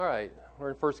All right,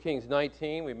 we're in 1 Kings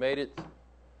 19. We made it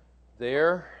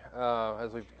there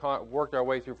as we've worked our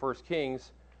way through 1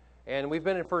 Kings. And we've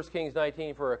been in 1 Kings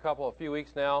 19 for a few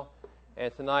weeks now.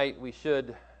 And tonight we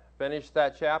should finish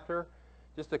that chapter.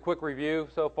 Just a quick review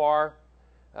so far.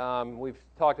 We've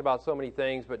talked about so many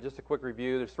things, but just a quick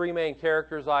review. There's three main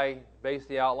characters I based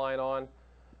the outline on.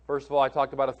 First of all, I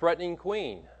talked about a threatening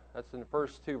queen. That's in the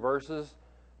first two verses.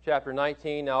 Chapter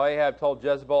 19, now Ahab told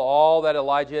Jezebel all that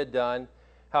Elijah had done,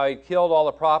 how he killed all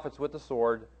the prophets with the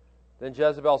sword. Then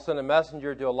Jezebel sent a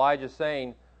messenger to Elijah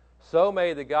saying, "So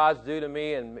may the gods do to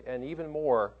me and even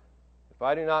more, if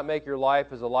I do not make your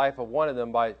life as the life of one of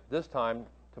them by this time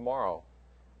tomorrow."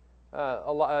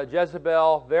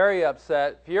 Jezebel, very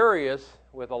upset, furious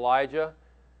with Elijah.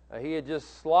 He had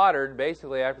just slaughtered,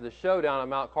 basically after the showdown on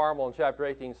Mount Carmel in chapter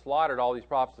 18, slaughtered all these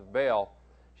prophets of Baal.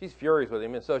 She's furious with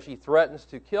him, and so she threatens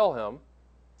to kill him.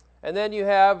 And then you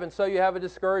have a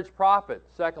discouraged prophet,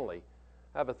 secondly.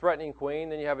 Have a threatening queen,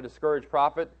 then you have a discouraged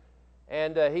prophet.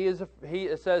 And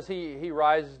it says he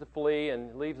rises to flee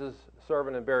and leaves his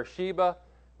servant in Beersheba,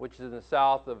 which is in the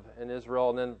south in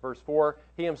Israel. And then verse 4,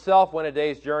 he himself went a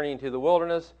day's journey into the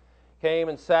wilderness, came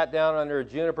and sat down under a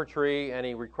juniper tree, and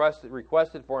he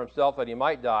requested for himself that he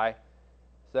might die.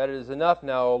 Said, "It is enough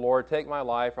now, O Lord, take my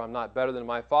life, for I'm not better than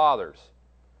my fathers."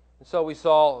 And so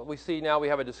we see now we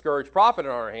have a discouraged prophet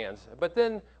in our hands. But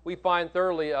then we find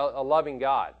thirdly a loving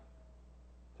God.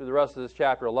 Through the rest of this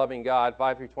chapter, a loving God,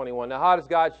 5 through 21. Now, how does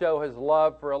God show His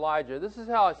love for Elijah? This is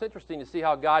how it's interesting to see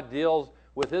how God deals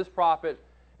with His prophet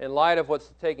in light of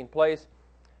what's taking place.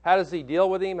 How does He deal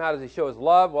with him? How does He show His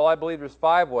love? Well, I believe there's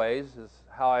 5 ways, is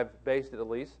how I've based it at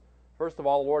least. First of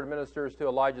all, the Lord ministers to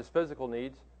Elijah's physical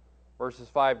needs. Verses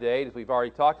 5 to 8, as we've already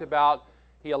talked about.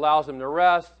 He allows him to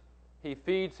rest. He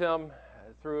feeds him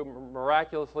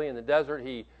miraculously in the desert.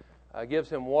 He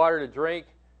gives him water to drink.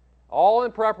 All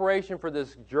in preparation for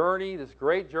this journey, this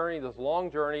great journey, this long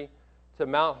journey to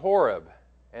Mount Horeb.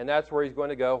 And that's where he's going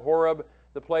to go. Horeb,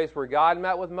 the place where God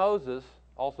met with Moses,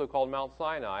 also called Mount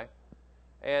Sinai.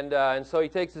 And so he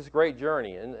takes this great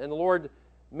journey. And the Lord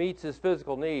meets his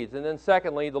physical needs. And then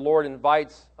secondly, the Lord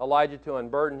invites Elijah to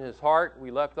unburden his heart. We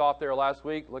left off there last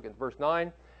week. Look at verse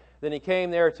 9. Then he came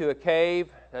there to a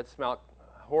cave, that's Mount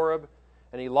Horeb,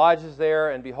 and he lodges there,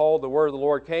 and behold, the word of the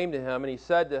Lord came to him, and he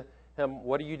said to him,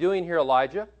 "What are you doing here,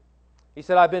 Elijah?" He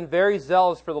said, "I've been very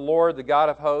zealous for the Lord, the God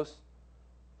of hosts,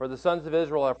 for the sons of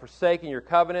Israel have forsaken your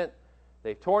covenant.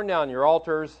 They've torn down your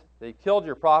altars. They've killed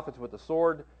your prophets with the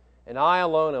sword, and I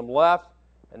alone am left,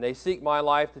 and they seek my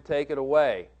life to take it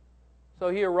away." So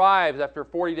he arrives, after a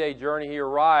 40-day journey, he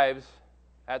arrives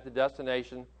at the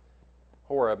destination,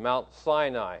 Horeb, Mount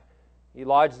Sinai. He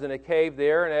lodges in a cave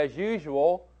there, and as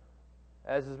usual,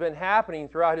 as has been happening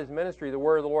throughout his ministry, the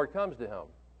word of the Lord comes to him.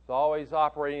 He's always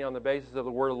operating on the basis of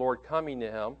the word of the Lord coming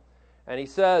to him. And he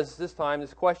says, this time,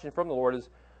 this question from the Lord is,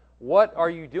 "What are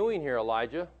you doing here,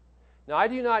 Elijah?" Now, I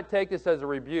do not take this as a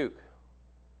rebuke.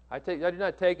 I do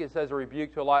not take this as a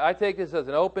rebuke to Elijah. I take this as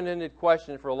an open-ended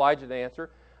question for Elijah to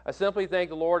answer. I simply think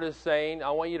the Lord is saying,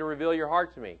 I want you to reveal your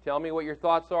heart to me. Tell me what your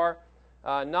thoughts are.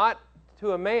 Not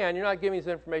to a man. You're not giving this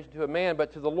information to a man,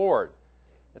 but to the Lord.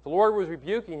 If the Lord was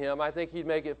rebuking him, I think He'd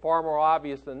make it far more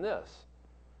obvious than this,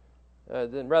 rather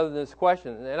than this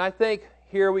question. And I think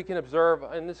here we can observe,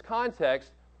 in this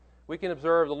context, we can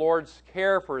observe the Lord's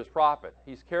care for His prophet.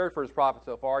 He's cared for His prophet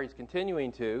so far. He's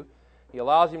continuing to. He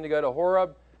allows him to go to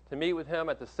Horeb to meet with him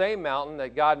at the same mountain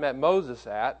that God met Moses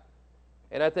at.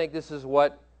 And I think this is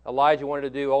what Elijah wanted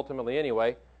to do ultimately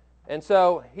anyway. And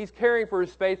so he's caring for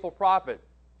his faithful prophet.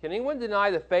 Can anyone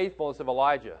deny the faithfulness of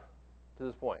Elijah to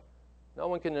this point? No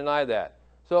one can deny that.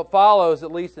 So it follows,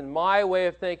 at least in my way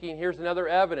of thinking, here's another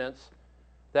evidence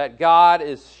that God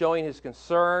is showing His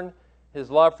concern, His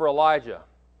love for Elijah.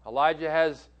 Elijah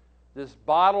has this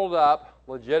bottled up,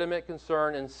 legitimate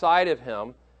concern inside of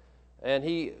him, and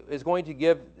he's going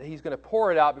to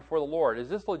pour it out before the Lord. Is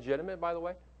this legitimate, by the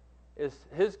way? Is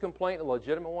his complaint a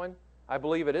legitimate one? I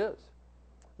believe it is.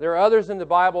 There are others in the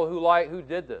Bible who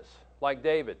did this, like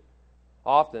David,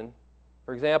 often.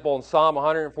 For example, in Psalm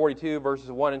 142,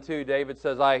 verses 1 and 2, David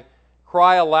says, "I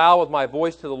cry aloud with my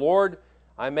voice to the Lord.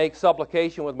 I make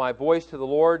supplication with my voice to the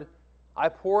Lord. I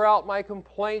pour out my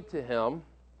complaint to Him.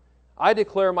 I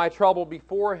declare my trouble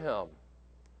before Him."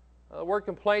 The word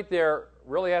complaint there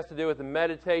really has to do with the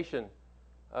meditation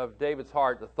of David's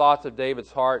heart, the thoughts of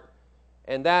David's heart.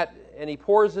 And he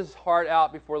pours his heart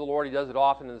out before the Lord. He does it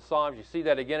often in the Psalms. You see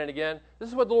that again and again. This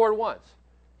is what the Lord wants.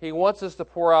 He wants us to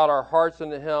pour out our hearts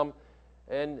into Him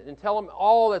and tell Him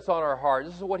all that's on our heart.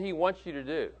 This is what He wants you to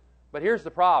do. But here's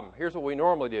the problem. Here's what we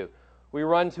normally do. We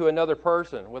run to another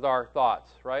person with our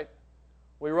thoughts, right?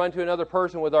 We run to another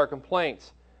person with our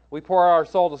complaints. We pour our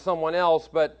soul to someone else,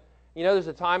 but there's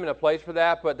a time and a place for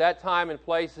that, but that time and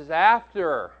place is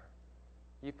after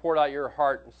you poured out your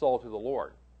heart and soul to the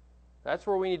Lord. That's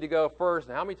where we need to go first.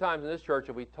 And how many times in this church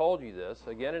have we told you this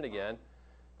again and again?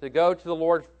 To go to the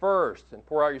Lord first and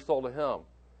pour out your soul to Him.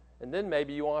 And then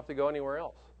maybe you won't have to go anywhere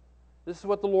else. This is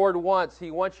what the Lord wants. He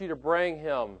wants you to bring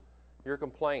Him your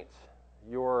complaints,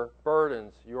 your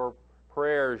burdens, your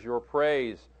prayers, your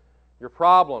praise, your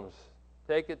problems.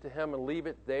 Take it to Him and leave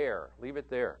it there. Leave it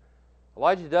there.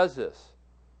 Elijah does this.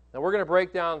 Now we're going to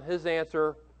break down his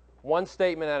answer one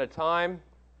statement at a time.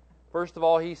 First of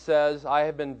all, he says, I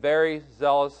have been very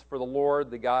zealous for the Lord,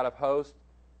 the God of hosts.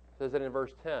 It says it in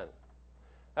verse 10.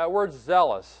 That word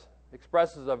zealous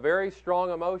expresses a very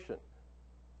strong emotion,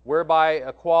 whereby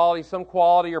some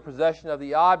quality or possession of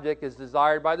the object is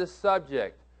desired by the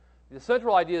subject. The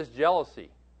central idea is jealousy.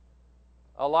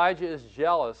 Elijah is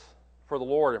jealous for the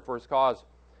Lord and for His cause.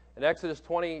 In Exodus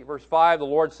 20, verse 5, the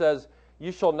Lord says,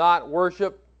 You shall not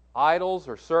worship idols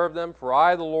or serve them, for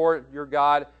I, the Lord your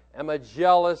God, am a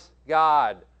jealous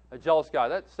God. A jealous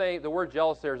God. The word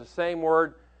jealous there is the same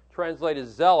word translated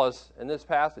zealous in this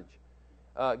passage.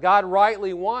 God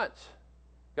rightly wants,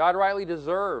 God rightly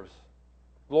deserves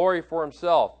glory for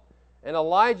Himself. And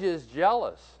Elijah is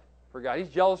jealous for God. He's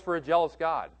jealous for a jealous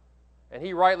God. And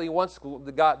he rightly wants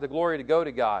the glory to go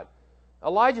to God.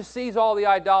 Elijah sees all the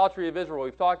idolatry of Israel.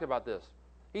 We've talked about this.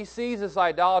 He sees this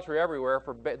idolatry everywhere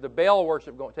for the Baal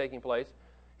worship taking place.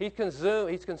 He's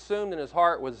consumed in his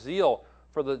heart with zeal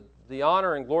for the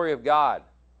honor and glory of God.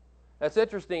 That's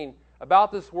interesting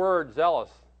about this word,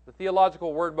 zealous. The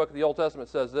Theological Word Book of the Old Testament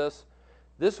says this.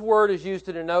 This word is used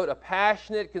to denote a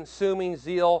passionate, consuming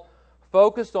zeal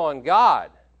focused on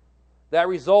God that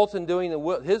results in doing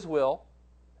His will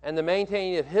and the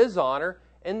maintaining of His honor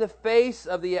in the face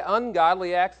of the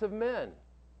ungodly acts of men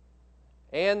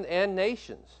and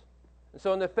nations. And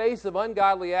so in the face of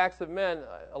ungodly acts of men,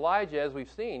 Elijah, as we've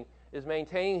seen, is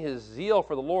maintaining his zeal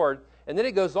for the Lord. And then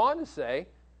it goes on to say,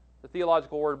 the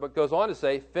Theological Word Book goes on to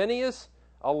say, Phinehas,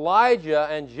 Elijah,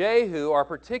 and Jehu are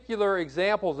particular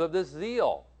examples of this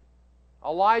zeal.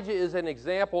 Elijah is an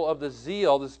example of the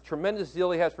zeal, this tremendous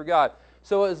zeal he has for God.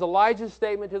 So is Elijah's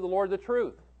statement to the Lord the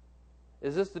truth?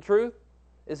 Is this the truth?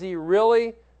 Is he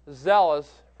really zealous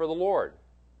for the Lord?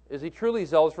 Is he truly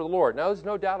zealous for the Lord? No, there's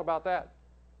no doubt about that.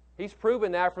 He's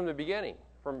proven that from the beginning.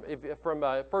 From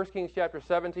 1 Kings chapter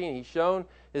 17, he's shown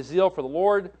his zeal for the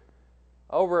Lord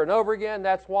over and over again.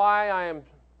 That's why I am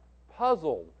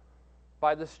puzzled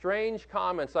by the strange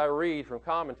comments I read from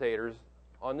commentators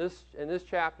in this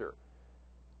chapter.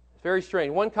 It's very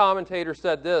strange. One commentator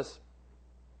said this: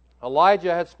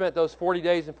 Elijah had spent those 40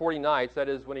 days and 40 nights, that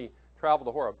is when he traveled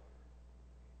to Horeb,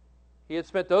 he had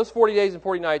spent those 40 days and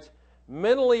 40 nights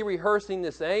mentally rehearsing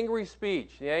this angry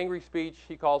speech. The angry speech,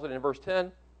 he calls it in verse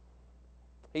 10.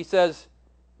 He says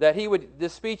that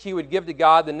this speech he would give to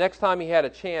God the next time he had a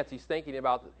chance. He's thinking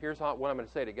about, here's what I'm going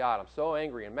to say to God. I'm so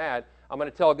angry and mad. I'm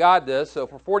going to tell God this. So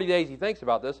for 40 days he thinks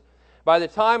about this. By the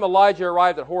time Elijah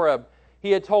arrived at Horeb,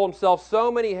 he had told himself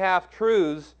so many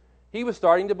half-truths, he was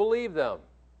starting to believe them.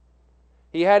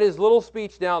 He had his little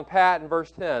speech down pat in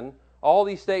verse 10. All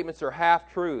these statements are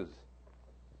half-truths.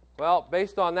 Well,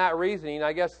 based on that reasoning,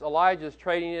 I guess Elijah is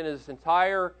trading in his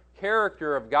entire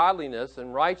character of godliness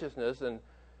and righteousness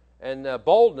and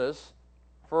boldness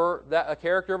for a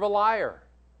character of a liar.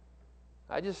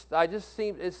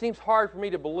 It seems hard for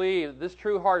me to believe that this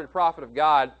true-hearted prophet of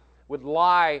God would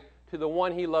lie to the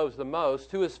one he loves the most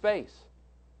to his face,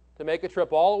 to make a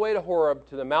trip all the way to Horeb,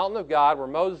 to the mountain of God where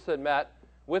Moses had met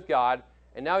with God,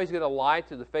 and now he's going to lie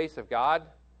to the face of God.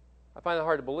 I find that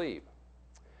hard to believe.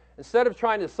 Instead of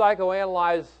trying to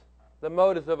psychoanalyze the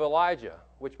motives of Elijah,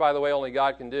 which, by the way, only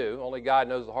God can do, only God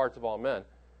knows the hearts of all men,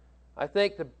 I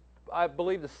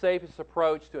believe the safest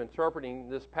approach to interpreting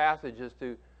this passage is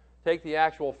to take the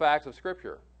actual facts of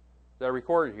Scripture that are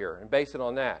recorded here and base it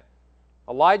on that.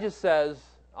 Elijah says,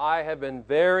 I have been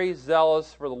very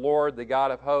zealous for the Lord, the God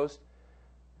of hosts,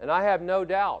 and I have no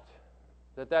doubt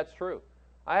that that's true.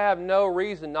 I have no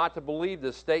reason not to believe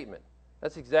this statement.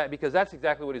 Because that's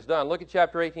exactly what he's done. Look at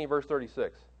chapter 18, verse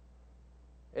 36.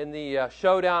 In the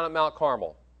showdown at Mount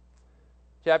Carmel.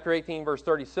 Chapter 18, verse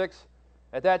 36.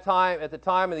 At the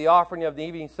time of the offering of the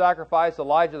evening sacrifice,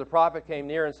 Elijah the prophet came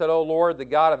near and said, O Lord, the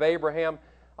God of Abraham,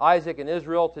 Isaac, and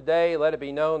Israel, today let it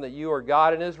be known that you are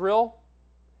God in Israel,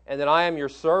 and that I am your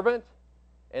servant,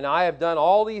 and I have done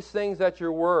all these things at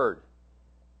your word.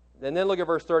 And then look at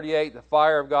verse 38. The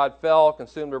fire of God fell,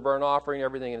 consumed their burnt offering,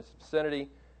 everything in its vicinity.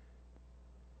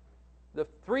 The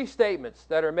three statements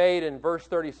that are made in verse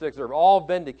 36 are all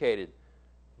vindicated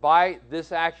by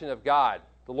this action of God.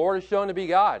 The Lord is shown to be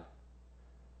God.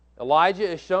 Elijah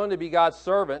is shown to be God's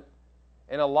servant,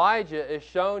 and Elijah is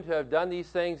shown to have done these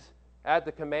things at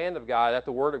the command of God, at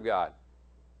the word of God.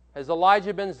 Has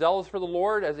Elijah been zealous for the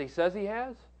Lord as he says he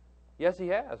has? Yes, he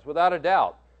has, without a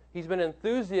doubt. He's been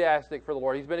enthusiastic for the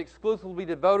Lord. He's been exclusively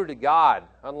devoted to God,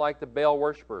 unlike the Baal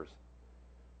worshipers.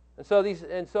 And so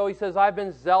he says, I've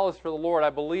been zealous for the Lord. I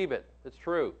believe it. It's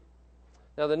true.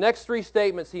 Now, the next three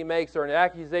statements he makes are an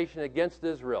accusation against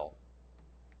Israel.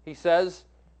 He says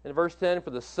in verse 10,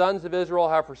 for the sons of Israel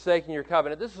have forsaken your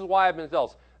covenant. This is why I've been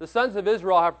zealous. The sons of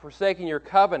Israel have forsaken your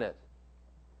covenant.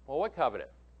 Well, what covenant?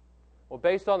 Well,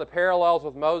 based on the parallels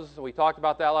with Moses, and we talked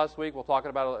about that last week, we'll talk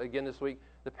about it again this week.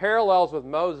 The parallels with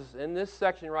Moses in this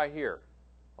section right here,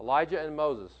 Elijah and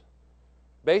Moses.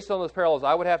 Based on those parallels,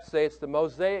 I would have to say it's the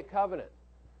Mosaic covenant,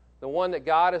 the one that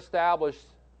God established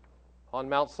on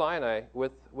Mount Sinai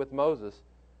with Moses.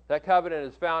 That covenant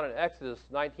is found in Exodus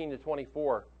 19 to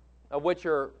 24, of which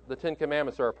the Ten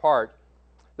Commandments are a part.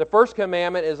 The first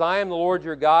commandment is, I am the Lord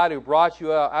your God who brought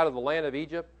you out of the land of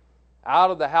Egypt,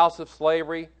 out of the house of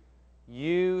slavery.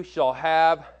 You shall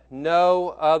have no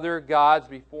other gods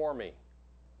before me.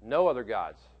 No other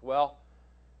gods. Well,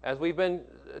 as we've been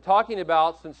talking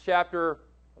about since chapter,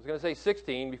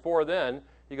 16, before then,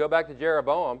 you go back to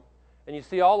Jeroboam, and you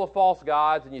see all the false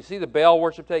gods, and you see the Baal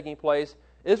worship taking place.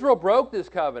 Israel broke this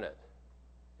covenant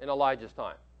in Elijah's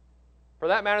time. For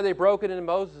that matter, they broke it in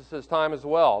Moses' time as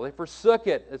well. They forsook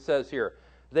it, it says here.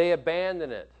 They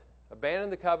abandoned it.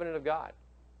 Abandoned the covenant of God.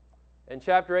 In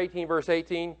chapter 18, verse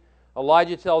 18,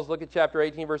 Elijah tells, look at chapter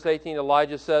 18, verse 18,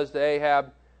 Elijah says to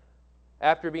Ahab,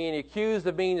 after being accused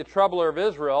of being the troubler of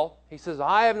Israel, he says,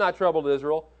 I have not troubled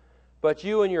Israel, but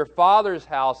you and your father's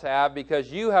house have,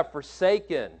 because you have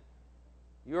forsaken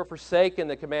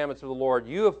the commandments of the Lord.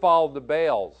 You have followed the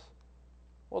Baals.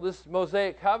 Well, this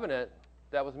Mosaic covenant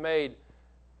that was made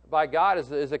by God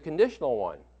is a conditional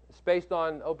one. It's based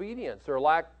on obedience or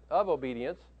lack of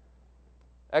obedience.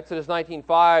 Exodus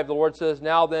 19:5, the Lord says,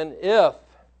 now then,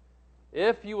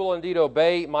 if you will indeed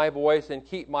obey my voice and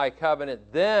keep my covenant,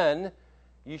 then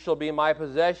you shall be my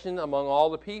possession among all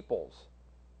the peoples.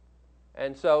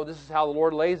 And so this is how the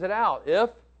Lord lays it out.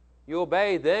 If you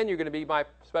obey, then you're going to be my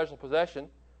special possession.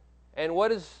 And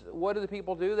what do the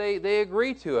people do? They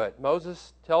agree to it.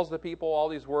 Moses tells the people all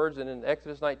these words, and in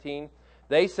Exodus 19,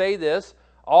 they say this,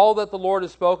 all that the Lord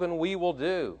has spoken, we will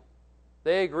do.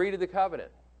 They agree to the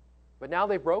covenant. But now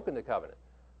they've broken the covenant.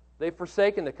 They've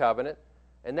forsaken the covenant.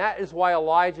 And that is why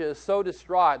Elijah is so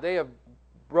distraught. They have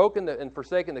broken and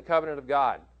forsaken the covenant of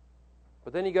God.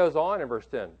 But then he goes on in verse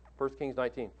 10, 1 Kings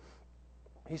 19.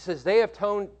 He says, they have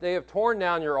torn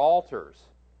down your altars.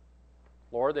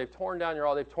 Lord, they've torn down your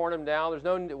altars. They've torn them down.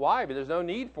 Why? But there's no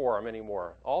need for them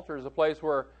anymore. Altar is a place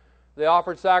where they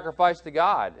offered sacrifice to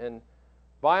God. And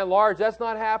by and large, that's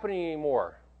not happening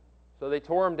anymore. So they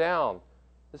tore them down.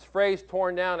 This phrase,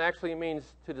 torn down, actually means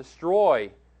to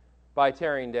destroy by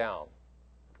tearing down.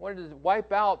 Wanted to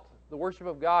wipe out the worship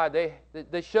of God.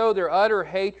 They show their utter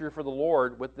hatred for the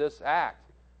Lord with this act.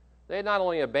 They not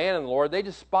only abandoned the Lord, they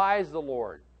despised the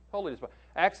Lord. Totally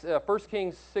despised. 1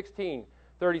 Kings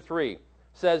 16:33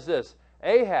 says this,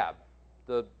 Ahab,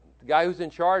 the guy who's in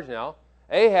charge now,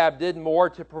 Ahab did more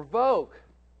to provoke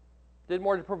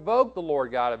the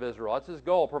Lord God of Israel. That's his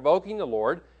goal, provoking the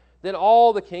Lord, than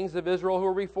all the kings of Israel who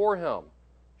were before him,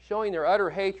 showing their utter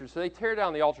hatred. So they tear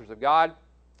down the altars of God.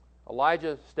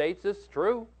 Elijah states this,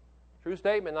 true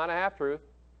statement, not a half-truth.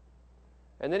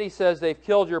 And then he says, they've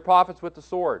killed your prophets with the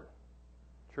sword.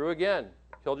 True again,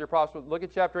 killed your prophets. Look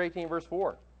at chapter 18, verse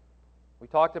 4. We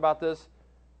talked about this.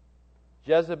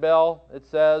 Jezebel, it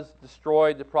says,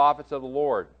 destroyed the prophets of the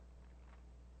Lord.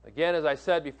 Again, as I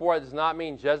said before, it does not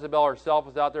mean Jezebel herself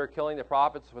is out there killing the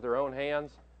prophets with her own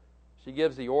hands. She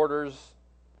gives the orders.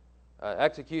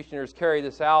 Executioners carry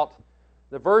this out.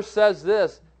 The verse says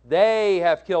this, they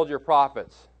have killed your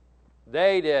prophets.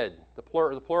 They did, the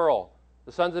plural.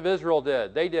 The sons of Israel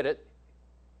did. They did it.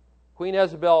 Queen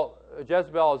Jezebel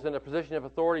is in a position of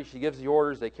authority. She gives the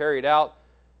orders. They carry it out.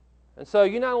 And so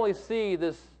you not only see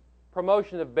this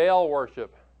promotion of Baal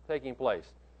worship taking place,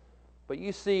 but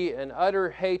you see an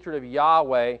utter hatred of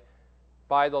Yahweh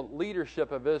by the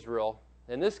leadership of Israel.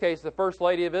 In this case, the First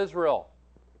Lady of Israel.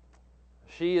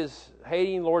 She is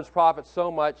hating the Lord's prophet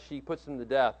so much, she puts him to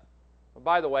death. But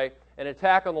by the way, an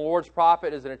attack on the Lord's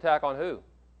prophet is an attack on who?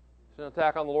 It's an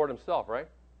attack on the Lord himself, right?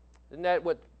 Isn't that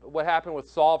what happened with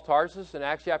Saul of Tarsus in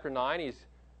Acts chapter 9? He's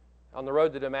on the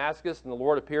road to Damascus, and the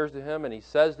Lord appears to him, and he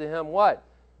says to him, what?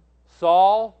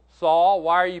 Saul, Saul,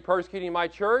 why are you persecuting my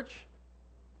church?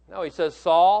 No, he says,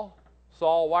 Saul,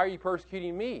 Saul, why are you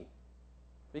persecuting me?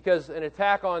 because an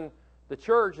attack on the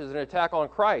church is an attack on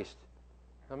Christ.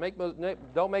 Now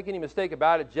don't make any mistake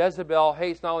about it. Jezebel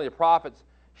hates not only the prophets,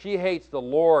 she hates the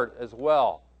Lord as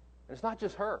well. And it's not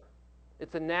just her.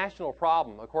 It's a national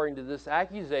problem, according to this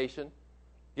accusation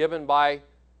given by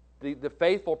the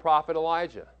faithful prophet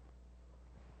Elijah.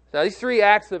 Now, these three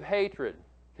acts of hatred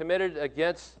committed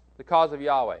against the cause of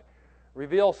Yahweh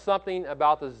reveal something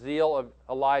about the zeal of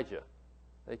Elijah.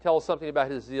 They tell us something about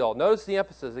his zeal. Notice the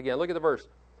emphasis again. Look at the verse.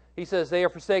 He says, they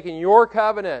have forsaken your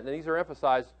covenant. And these are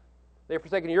emphasized. They have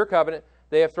forsaken your covenant.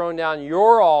 They have thrown down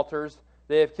your altars.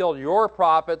 They have killed your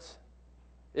prophets.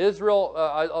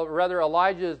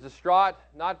 Elijah is distraught,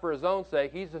 not for his own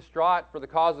sake. He's distraught for the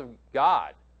cause of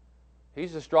God.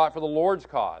 He's distraught for the Lord's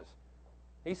cause.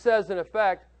 He says, in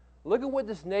effect, look at what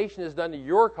this nation has done to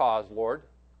your cause, Lord.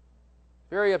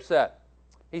 Very upset.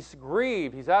 He's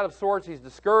grieved. He's out of sorts. He's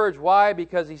discouraged. Why?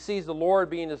 Because he sees the Lord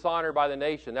being dishonored by the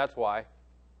nation. That's why.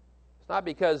 It's not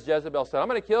because Jezebel said, I'm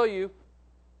going to kill you.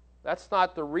 That's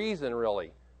not the reason,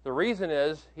 really. The reason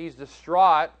is he's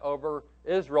distraught over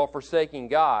Israel forsaking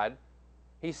God.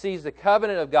 He sees the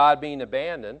covenant of God being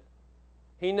abandoned.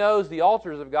 He knows the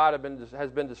altars of God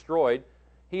has been destroyed.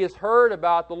 He has heard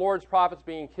about the Lord's prophets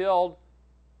being killed.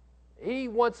 He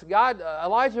wants God,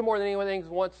 Elijah more than anything,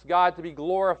 wants God to be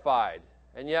glorified.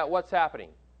 And yet what's happening?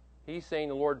 He's saying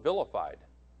the Lord vilified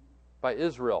by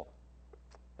Israel.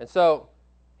 And so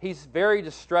he's very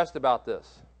distressed about this.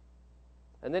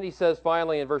 And then he says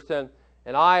finally in verse 10,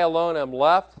 and I alone am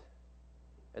left,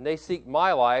 and they seek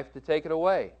my life to take it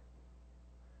away.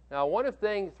 Now,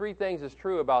 three things is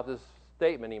true about this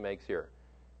statement he makes here.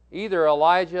 Either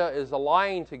Elijah is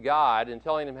lying to God and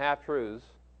telling him half-truths,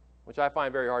 which I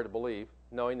find very hard to believe,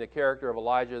 knowing the character of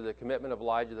Elijah, the commitment of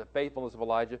Elijah, the faithfulness of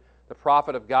Elijah, the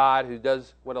prophet of God who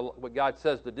does what God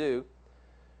says to do.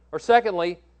 Or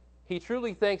secondly, he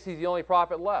truly thinks he's the only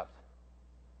prophet left.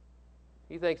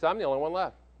 He thinks, I'm the only one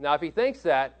left. Now, if he thinks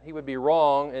that, he would be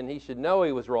wrong, and he should know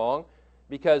he was wrong,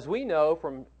 because we know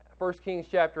from 1 Kings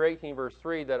chapter 18, verse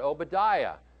 3, that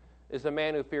Obadiah is a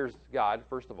man who fears God,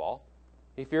 first of all.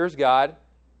 He fears God,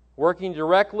 working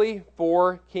directly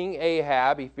for King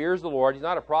Ahab. He fears the Lord. He's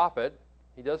not a prophet.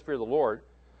 He does fear the Lord.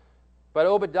 But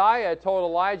Obadiah told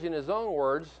Elijah in his own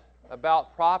words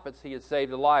about prophets he had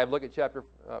saved alive. Look at chapter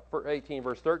 18,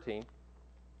 verse 13.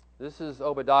 This is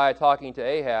Obadiah talking to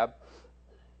Ahab.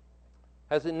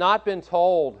 Has it not been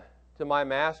told to my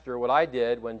master what I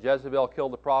did when Jezebel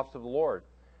killed the prophets of the Lord?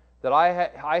 That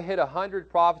I hid 100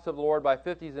 prophets of the Lord by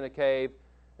 50s in a cave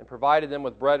and provided them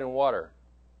with bread and water.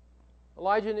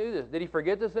 Elijah knew this. Did he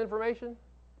forget this information?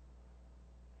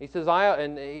 He says,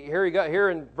 here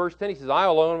in verse 10, he says, I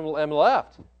alone am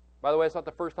left. By the way, it's not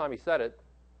the first time he said it.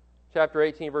 Chapter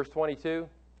 18, verse 22.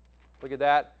 Look at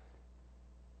that.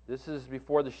 This is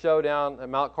before the showdown at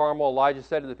Mount Carmel. Elijah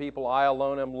said to the people, I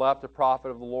alone am left, a prophet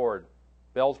of the Lord.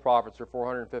 Baal's prophets are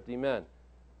 450 men.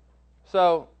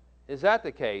 So, is that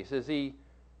the case? Does he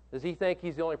think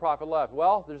he's the only prophet left?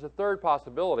 Well, there's a third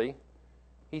possibility.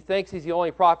 He thinks he's the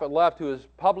only prophet left who is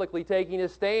publicly taking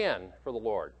his stand for the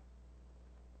Lord.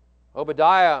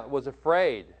 Obadiah was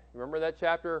afraid. Remember that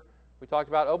chapter we talked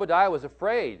about? Obadiah was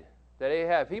afraid that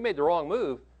Ahab, if he made the wrong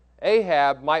move,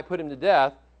 Ahab might put him to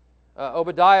death.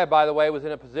 Obadiah, by the way, was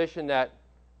in a position that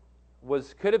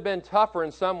could have been tougher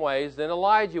in some ways than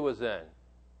Elijah was in.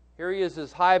 Here he is,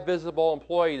 this high visible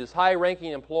employee, this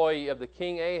high-ranking employee of the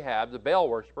king Ahab, the Baal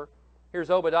worshiper.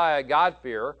 Here's Obadiah, a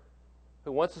God-fearer,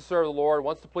 who wants to serve the Lord,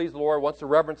 wants to please the Lord, wants to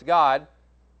reverence God,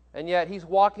 and yet he's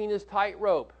walking his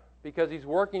tightrope because he's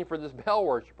working for this Baal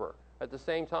worshiper at the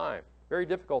same time. Very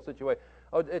difficult situation.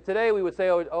 Today we would say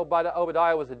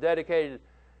Obadiah was a dedicated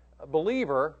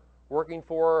believer working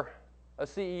for a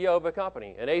CEO of a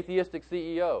company, an atheistic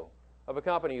CEO of a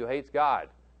company who hates God.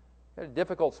 What a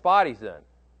difficult spot he's in.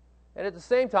 And at the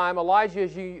same time, Elijah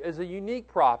is a unique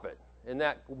prophet in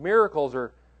that miracles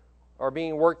are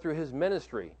being worked through his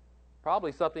ministry.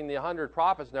 Probably something the 100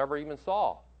 prophets never even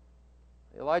saw.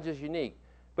 Elijah is unique.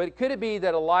 But could it be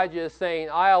that Elijah is saying,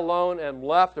 I alone am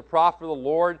left, a prophet of the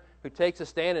Lord, who takes a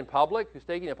stand in public, who's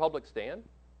taking a public stand?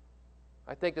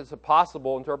 I think it's a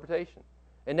possible interpretation.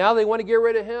 And now they want to get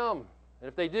rid of him. And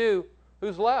if they do,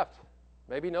 who's left?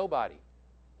 Maybe nobody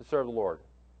to serve the Lord.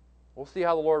 We'll see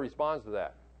how the Lord responds to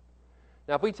that.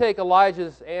 Now, if we take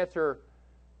Elijah's answer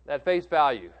at face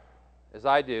value, as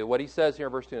I do, what he says here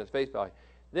in verse 2 is face value,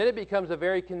 then it becomes a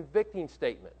very convicting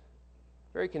statement.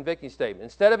 Very convicting statement.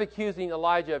 Instead of accusing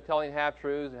Elijah of telling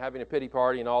half-truths and having a pity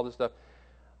party and all this stuff,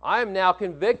 I am now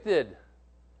convicted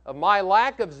of my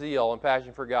lack of zeal and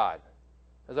passion for God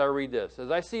as I read this. As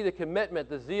I see the commitment,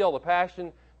 the zeal, the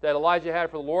passion that Elijah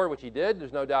had for the Lord, which he did,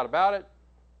 there's no doubt about it,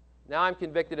 Now I'm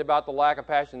convicted about the lack of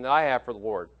passion that I have for the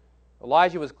Lord.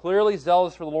 Elijah was clearly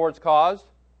zealous for the Lord's cause.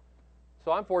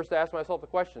 So I'm forced to ask myself the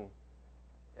question,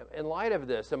 in light of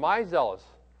this, am I zealous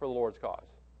for the Lord's cause?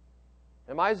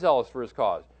 Am I zealous for His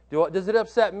cause? Does it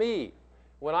upset me?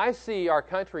 When I see our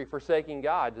country forsaking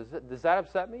God, does that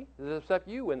upset me? Does it upset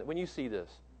you when you see this?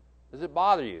 Does it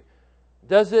bother you?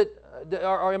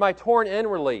 Or am I torn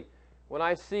inwardly when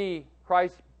I see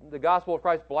the gospel of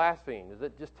Christ blasphemed? Does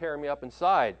it just tear me up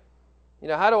inside?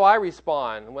 How do I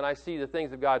respond when I see the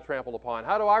things of God trampled upon?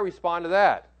 How do I respond to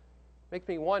that? It makes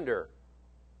me wonder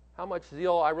how much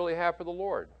zeal I really have for the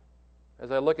Lord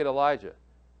as I look at Elijah.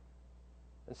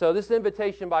 And so this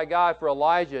invitation by God for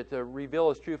Elijah to reveal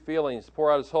his true feelings, to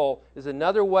pour out his soul, is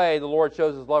another way the Lord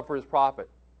shows His love for His prophet.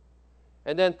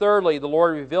 And then thirdly, the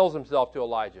Lord reveals Himself to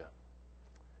Elijah.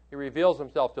 He reveals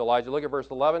Himself to Elijah. Look at verse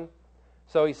 11.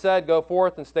 So he said, "Go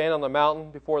forth and stand on the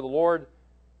mountain before the Lord.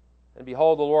 And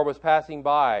behold, the Lord was passing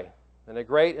by, and a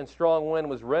great and strong wind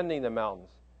was rending the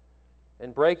mountains,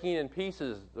 and breaking in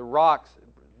pieces the rocks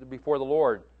before the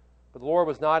Lord. But the Lord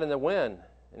was not in the wind,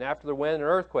 and after the wind an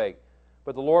earthquake.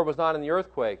 But the Lord was not in the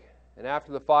earthquake, and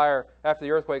after the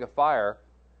earthquake a fire.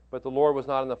 But the Lord was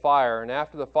not in the fire, and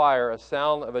after the fire a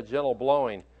sound of a gentle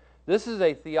blowing." This is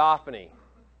a theophany,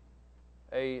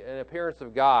 an appearance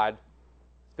of God.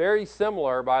 Very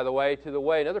similar, by the way,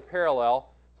 to another parallel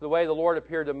to the way the Lord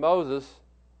appeared to Moses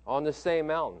on this same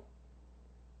mountain.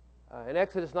 In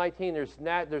Exodus 19,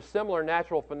 there's similar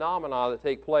natural phenomena that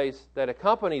take place that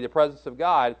accompany the presence of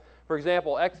God. For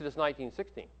example, Exodus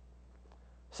 19:16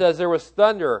 says there was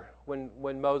thunder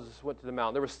when Moses went to the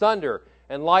mountain. There was thunder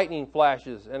and lightning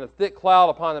flashes and a thick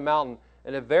cloud upon the mountain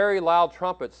and a very loud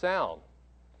trumpet sound.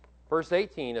 Verse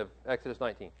 18 of Exodus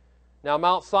 19. Now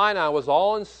Mount Sinai was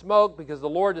all in smoke because the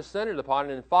Lord descended upon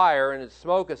it in fire, and its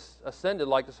smoke ascended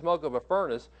like the smoke of a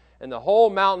furnace, and the whole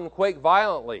mountain quaked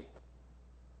violently.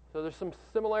 So there's some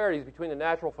similarities between the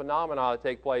natural phenomena that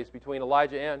take place between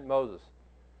Elijah and Moses.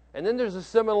 And then there's a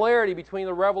similarity between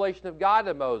the revelation of God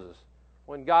to Moses.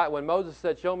 When Moses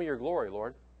said, "Show me your glory,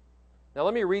 Lord." Now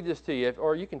let me read this to you,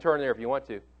 or you can turn there if you want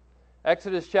to.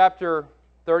 Exodus chapter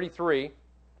 33,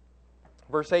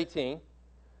 verse 18.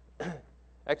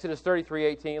 Exodus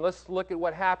 33:18. Let's look at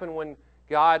what happened when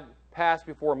God passed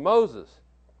before Moses.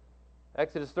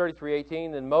 Exodus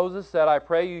 33:18. Then Moses said, "I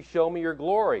pray you show me your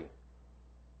glory."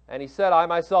 And he said, "I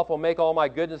myself will make all my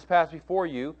goodness pass before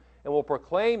you, and will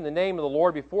proclaim the name of the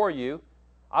Lord before you.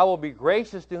 I will be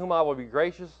gracious to whom I will be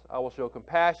gracious. I will show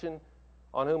compassion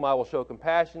on whom I will show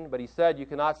compassion." But he said, "You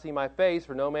cannot see my face,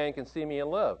 for no man can see me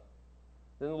and live."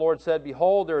 Then the Lord said,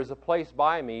 "Behold, there is a place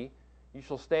by me. You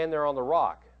shall stand there on the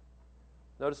rock."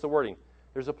 Notice the wording.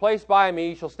 There's a place by me.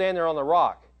 You shall stand there on the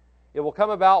rock. It will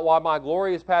come about while my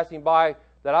glory is passing by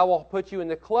that I will put you in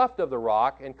the cleft of the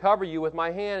rock and cover you with my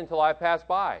hand until I pass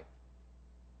by.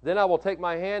 Then I will take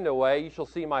my hand away. You shall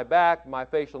see my back. My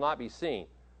face shall not be seen.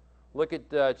 Look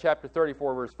at chapter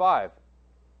 34, verse 5.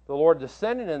 The Lord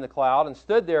descended in the cloud and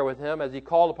stood there with him as he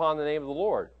called upon the name of the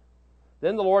Lord.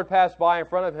 Then the Lord passed by in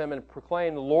front of him and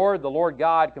proclaimed, the Lord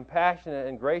God, compassionate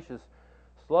and gracious,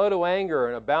 slow to anger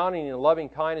and abounding in loving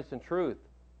kindness and truth,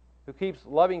 who keeps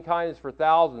loving kindness for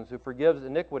thousands, who forgives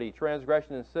iniquity,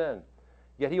 transgression, and sin.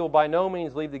 Yet he will by no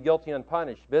means leave the guilty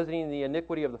unpunished, visiting the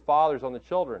iniquity of the fathers on the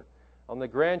children, on the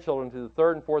grandchildren to the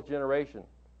third and fourth generations.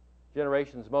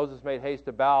 Moses made haste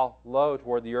to bow low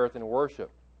toward the earth and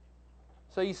worship.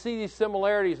 So you see these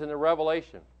similarities in the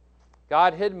revelation.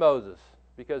 God hid Moses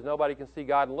because nobody can see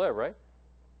God and live, right?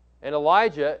 And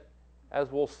Elijah, as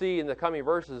we'll see in the coming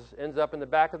verses, ends up in the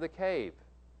back of the cave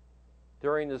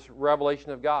during this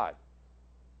revelation of God.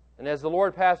 And as the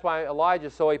Lord passed by Elijah,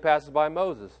 so he passes by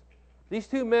Moses. These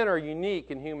two men are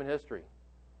unique in human history.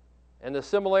 And the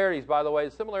similarities, by the way,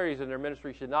 the similarities in their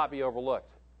ministry should not be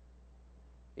overlooked.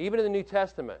 Even in the New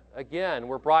Testament, again,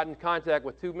 we're brought in contact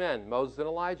with two men, Moses and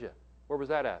Elijah. Where was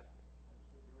that at?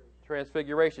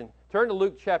 Transfiguration. Turn to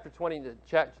Luke chapter 20,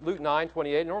 Luke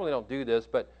 9:28. Normally don't do this,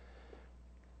 but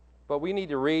we need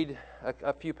to read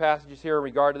a few passages here in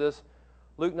regard to this.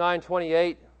 Luke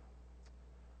 9:28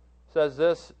 says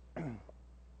this.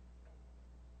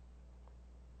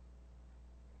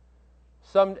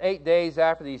 Some 8 days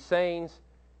after these sayings,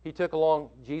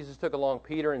 Jesus took along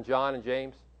Peter and John and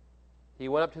James. He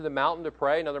went up to the mountain to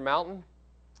pray, another mountain.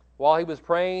 While he was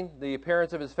praying, the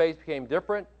appearance of his face became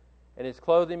different, and his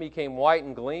clothing became white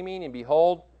and gleaming. And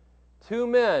behold, two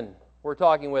men were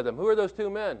talking with him. Who are those two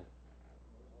men?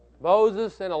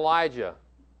 Moses and Elijah,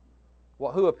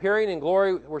 who appearing in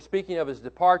glory were speaking of his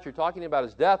departure, talking about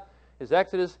his death, his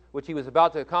exodus, which he was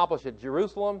about to accomplish at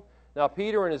Jerusalem, Now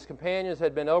Peter and his companions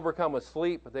had been overcome with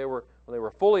sleep, but when they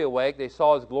were fully awake, they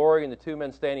saw his glory and the two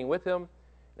men standing with him.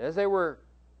 And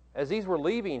as these were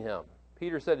leaving him,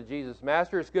 Peter said to Jesus,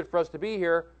 Master, it's good for us to be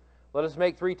here. Let us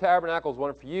make 3 tabernacles,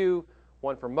 one for you,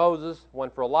 one for Moses, one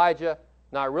for Elijah.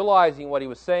 Not realizing what he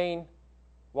was saying,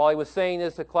 while he was saying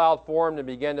this, a cloud formed and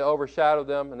began to overshadow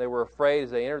them, and they were afraid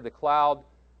as they entered the cloud.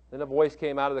 Then a voice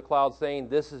came out of the cloud saying,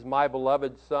 This is my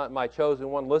beloved Son, my chosen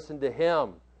one. Listen to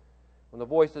him. When the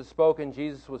voice had spoken,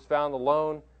 Jesus was found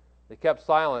alone. They kept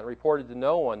silent, reported to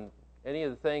no one any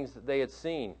of the things that they had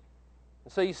seen.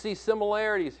 And so you see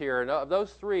similarities here. And of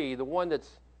those 3, the one that's,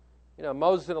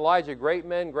 Moses and Elijah, great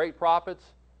men, great prophets.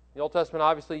 In the Old Testament,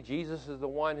 obviously, Jesus is the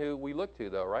one who we look to,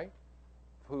 though, right?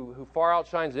 Who far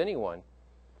outshines anyone.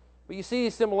 But you see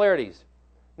these similarities.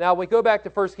 Now, when we go back to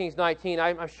 1 Kings 19,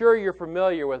 I'm sure you're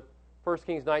familiar with 1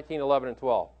 Kings 19, 11, and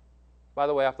 12. By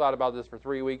the way, I've thought about this for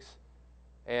 3 weeks,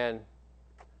 and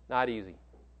not easy.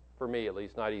 For me, at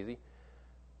least, not easy.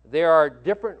 There are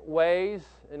different ways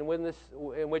in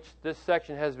which this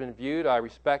section has been viewed. I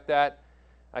respect that.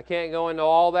 I can't go into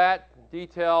all that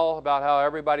detail about how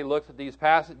everybody looks at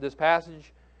this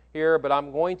passage here, but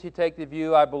I'm going to take the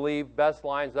view I believe best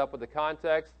lines up with the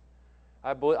context.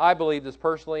 I believe this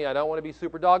personally. I don't want to be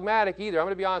super dogmatic either. I'm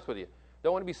going to be honest with you.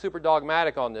 Don't want to be super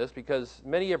dogmatic on this because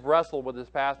many have wrestled with this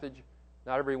passage.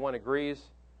 Not everyone agrees.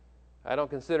 I don't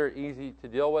consider it easy to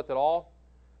deal with at all.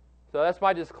 So that's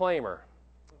my disclaimer.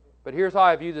 But here's how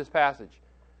I view this passage.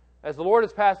 As the Lord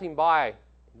is passing by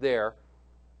there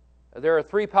are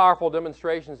 3 powerful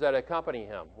demonstrations that accompany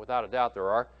him. Without a doubt there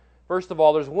are. First of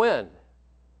all, there's wind.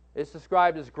 It's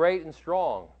described as great and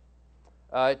strong.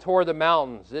 It tore the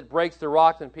mountains. It breaks the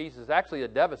rocks in pieces. Actually, a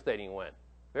devastating wind.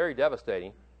 Very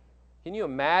devastating. Can you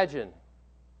imagine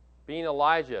being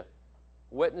Elijah,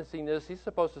 witnessing this? He's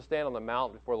supposed to stand on the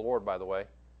mountain before the Lord, by the way.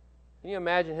 Can you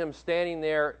imagine him standing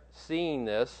there seeing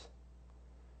this?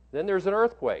 Then there's an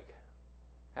earthquake.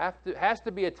 Has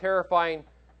to be a terrifying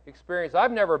experience.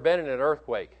 I've never been in an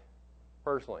earthquake,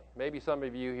 personally. Maybe some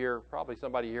of you here, probably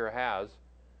somebody here has.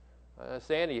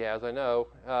 Sandy has, I know,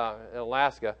 in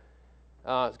Alaska.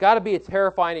 It's got to be a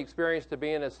terrifying experience to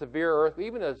be in a severe earthquake.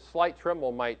 Even a slight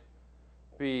tremble might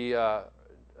be,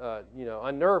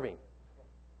 unnerving.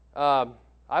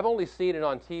 I've only seen it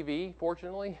on TV,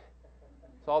 fortunately.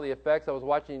 Saw the effects. I was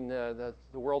watching the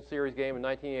World Series game in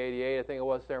 1988, I think it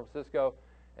was, San Francisco,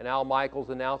 and Al Michaels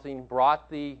announcing brought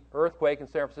the earthquake in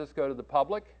San Francisco to the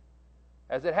public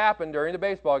as it happened during the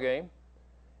baseball game,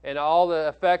 and all the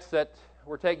effects that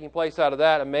were taking place out of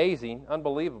that, amazing,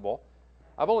 unbelievable.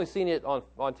 I've only seen it on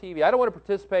TV. I don't want to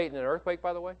participate in an earthquake,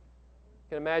 by the way. You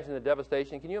can imagine the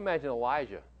devastation. Can you imagine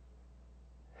Elijah?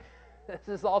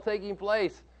 This is all taking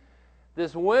place.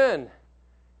 This wind,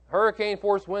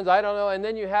 hurricane-force winds, I don't know, and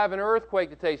then you have an earthquake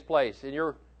that takes place, and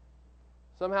you're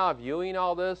somehow viewing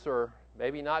all this, or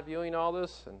maybe not viewing all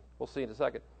this, and we'll see in a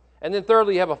second. And then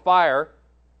thirdly, you have a fire.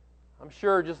 I'm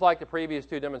sure, just like the previous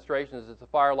 2 demonstrations, it's a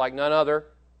fire like none other,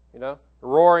 a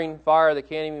roaring fire that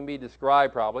can't even be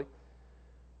described, probably.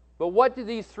 But what do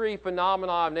these 3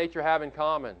 phenomena of nature have in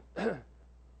common?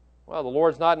 Well, the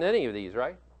Lord's not in any of these,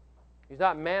 right? He's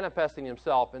not manifesting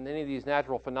himself in any of these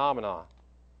natural phenomena.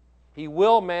 He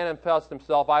will manifest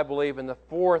himself, I believe, in the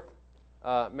 4th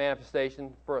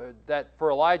manifestation. For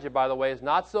Elijah, by the way, is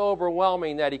not so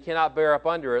overwhelming that he cannot bear up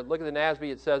under it. Look at the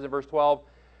NASB. It says in verse 12,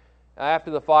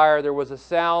 after the fire there was a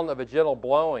sound of a gentle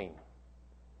blowing.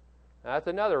 Now, that's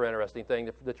another interesting thing,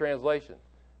 the translation.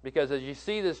 Because as you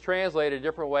see this translated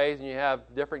different ways, and you have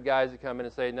different guys that come in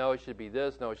and say, no, it should be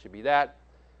this, no, it should be that.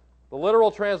 The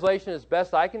literal translation, as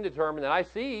best I can determine, that I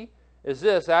see, is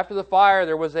this: after the fire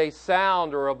there was a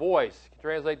sound or a voice. You can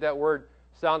translate that word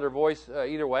sound or voice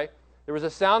either way. There was a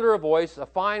sound or a voice, a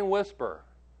fine whisper,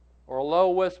 or a low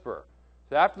whisper.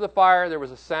 So after the fire there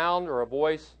was a sound or a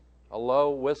voice, a low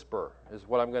whisper, is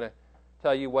what I'm going to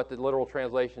tell you what the literal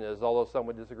translation is, although some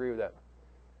would disagree with that.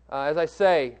 As I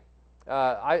say,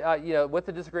 with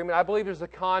the disagreement, I believe there's a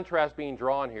contrast being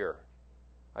drawn here.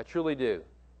 I truly do.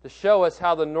 To show us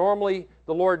how the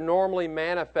Lord normally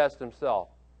manifests himself.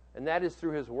 And that is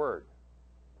through his Word.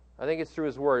 I think it's through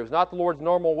his Word. It was not the Lord's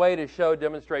normal way to show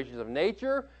demonstrations of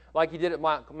nature like he did at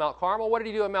Mount Carmel. What did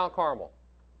he do at Mount Carmel?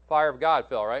 Fire of God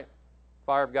fell, right?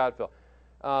 Fire of God fell.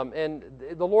 And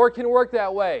the Lord can work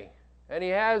that way. And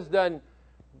he has done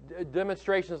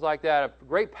demonstrations like that of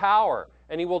great power.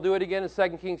 And he will do it again in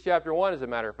 2 Kings chapter 1, as a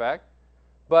matter of fact.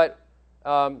 But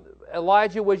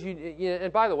Elijah was,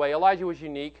 and by the way, Elijah was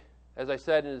unique. As I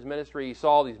said, in his ministry, he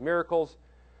saw these miracles.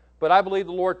 But I believe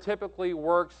the Lord typically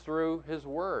works through his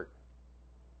Word.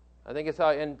 I think it's how,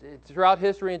 and throughout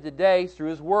history and today, through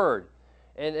his Word.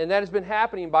 And that has been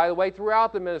happening, by the way,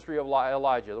 throughout the ministry of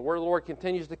Elijah. The word of the Lord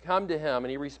continues to come to him, and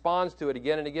he responds to it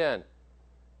again and again.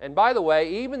 And by the way,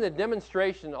 even the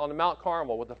demonstration on the Mount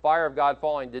Carmel with the fire of God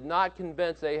falling did not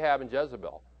convince Ahab and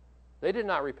Jezebel. They did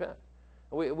not repent.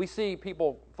 We see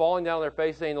people falling down on their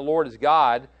face saying the Lord is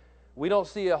God. We don't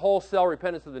see a wholesale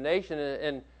repentance of the nation.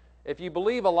 And if you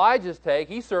believe Elijah's take,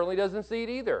 he certainly doesn't see it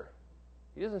either.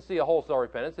 He doesn't see a wholesale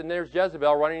repentance. And there's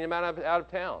Jezebel running him out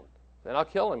of town. And I'll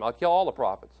kill him. I'll kill all the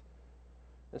prophets.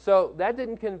 And so that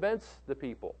didn't convince the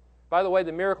people. By the way,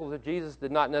 the miracles of Jesus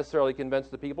did not necessarily convince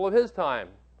the people of his time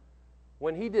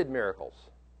when he did miracles.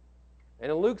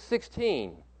 And in Luke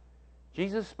 16,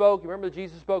 Jesus spoke. Remember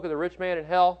Jesus spoke of the rich man in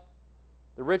hell?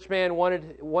 The rich man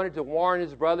wanted to warn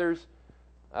his brothers.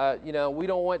 We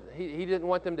don't want. He didn't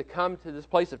want them to come to this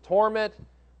place of torment.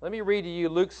 Let me read to you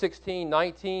Luke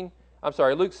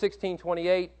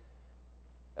 16:28.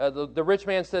 The rich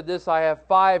man said this, I have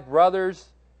 5 brothers.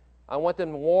 I want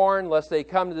them warned lest they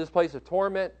come to this place of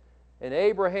torment. And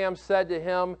Abraham said to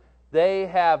him, they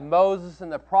have Moses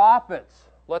and the prophets.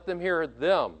 Let them hear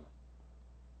them.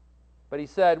 But he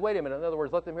said, wait a minute. In other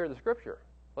words, let them hear the Scripture.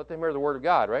 Let them hear the Word of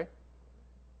God, right?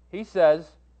 He said,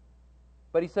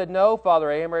 no,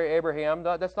 Father Abraham,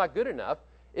 that's not good enough.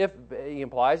 He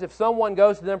implies, if someone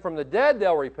goes to them from the dead,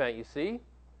 they'll repent, you see.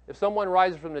 If someone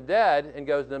rises from the dead and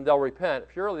goes to them, they'll repent.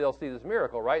 Surely they'll see this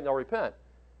miracle, right? And they'll repent.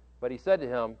 But he said to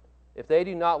him, if they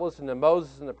do not listen to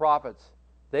Moses and the prophets,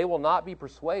 they will not be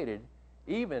persuaded,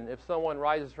 even if someone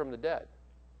rises from the dead.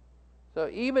 So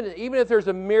even if there's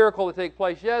a miracle to take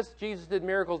place, yes, Jesus did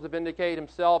miracles to vindicate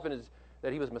himself and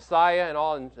that he was Messiah and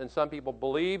all, and some people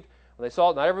believed. When they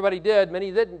saw it, not everybody did.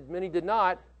 Many did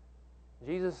not.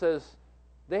 Jesus says,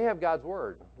 they have God's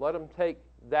Word. Let them take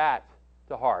that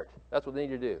to heart. That's what they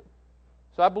need to do.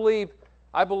 So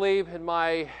I believe in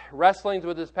my wrestlings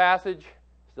with this passage,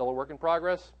 still a work in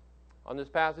progress on this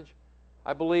passage.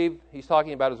 I believe he's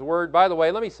talking about his Word. By the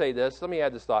way, let me say this. Let me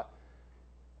add this thought.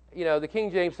 The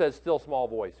King James says still small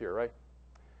voice here, right?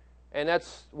 And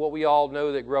that's what we all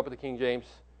know that grew up with the King James.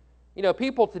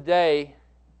 People today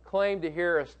claim to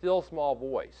hear a still small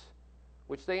voice,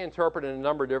 which they interpret in a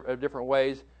number of different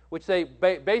ways, which they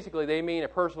basically they mean a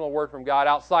personal word from God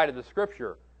outside of the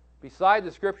Scripture. Beside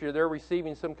the Scripture, they're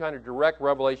receiving some kind of direct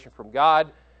revelation from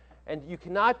God. And you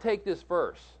cannot take this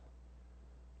verse,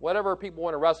 whatever people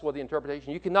want to wrestle with the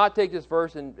interpretation, you cannot take this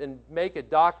verse and make a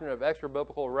doctrine of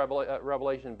extra-biblical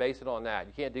revelation and base it on that.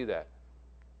 You can't do that.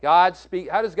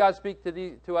 How does God speak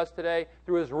to us today?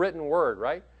 Through His written Word,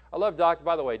 right? I love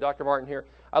Dr. Martin here.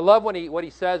 I love what he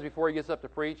says before he gets up to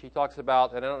preach. He talks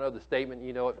about, and I don't know the statement,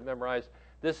 you know it memorized,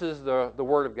 this is the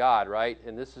Word of God, right?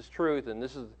 And this is truth,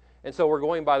 and so we're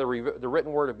going by the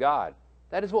written Word of God.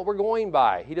 That is what we're going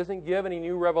by. He doesn't give any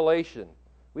new revelation.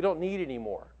 We don't need any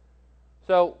more.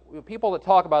 So people that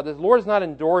talk about this, the Lord is not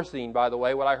endorsing, by the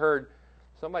way, what I heard.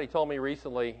 Somebody told me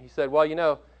recently, he said,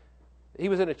 well, he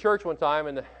was in a church one time,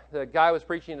 and the guy was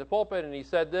preaching in the pulpit, and he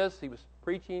said this. He was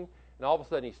preaching, and all of a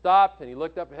sudden he stopped, and he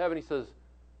looked up at heaven, and he says,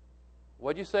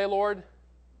 what'd you say, Lord?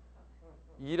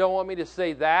 You don't want me to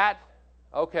say that?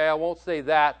 Okay, I won't say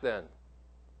that then.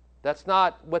 That's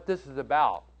not what this is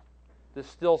about, this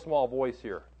still small voice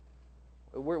here.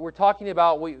 We're talking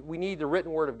about we need the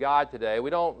written Word of God today.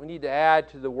 We need to add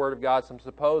to the Word of God some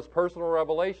supposed personal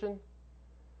revelation,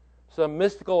 some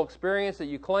mystical experience that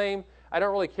you claim. I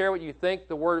don't really care what you think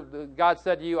the Word God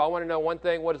said to you. I want to know one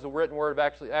thing: what does the written Word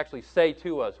actually say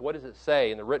to us? What does it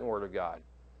say in the written Word of God?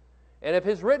 And if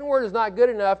His written Word is not good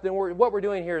enough, then what we're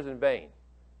doing here is in vain.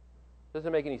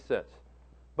 Doesn't make any sense.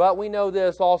 But we know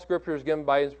this: all Scripture is given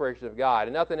by inspiration of God,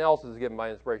 and nothing else is given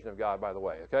by inspiration of God, by the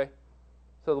way. Okay.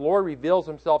 So the Lord reveals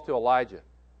Himself to Elijah.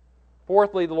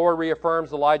 Fourthly, the Lord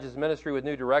reaffirms Elijah's ministry with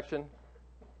new direction.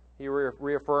 He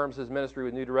reaffirms his ministry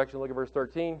with new direction. Look at verse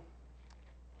 13.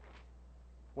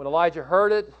 When Elijah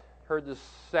heard this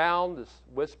sound, this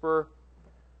whisper,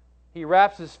 he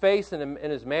wraps his face in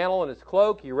his mantle and his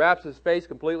cloak. He wraps his face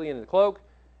completely in the cloak,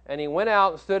 and he went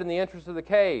out and stood in the entrance of the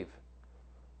cave,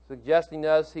 suggesting to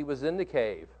us he was in the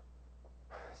cave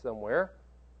somewhere.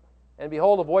 And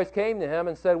behold, a voice came to him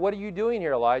and said, what are you doing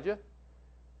here, Elijah?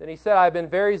 Then he said, I've been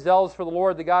very zealous for the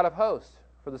Lord, the God of hosts.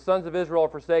 For the sons of Israel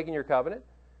have forsaken your covenant.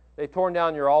 They've torn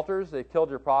down your altars. They've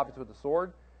killed your prophets with the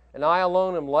sword. And I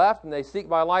alone am left, and they seek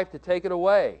my life to take it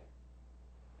away.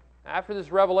 After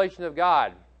this revelation of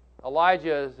God,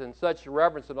 Elijah is in such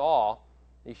reverence and awe.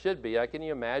 He should be. Can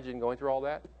you imagine going through all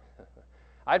that?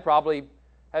 I'd probably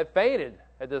have fainted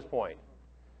at this point.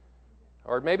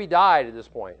 Or maybe died at this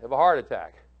point of a heart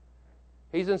attack.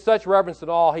 He's in such reverence and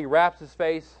awe, he wraps his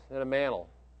face in a mantle,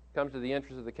 comes to the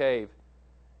entrance of the cave,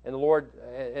 And the Lord,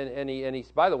 and he,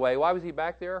 by the way, why was he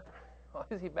back there? Why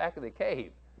was he back in the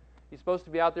cave? He's supposed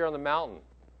to be out there on the mountain.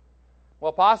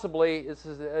 Well, possibly this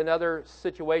is another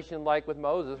situation like with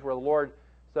Moses, where the Lord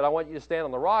said, I want you to stand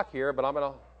on the rock here, but I'm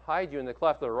going to hide you in the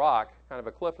cleft of the rock, kind of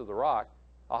a cliff of the rock.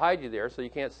 I'll hide you there so you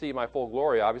can't see my full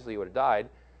glory. Obviously, he would have died.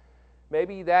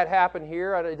 Maybe that happened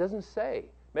here. It doesn't say.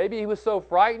 Maybe he was so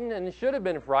frightened, and should have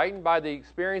been frightened by the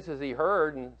experiences he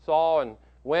heard and saw, and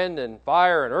wind and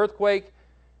fire and earthquake.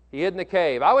 He hid in the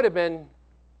cave. I would have been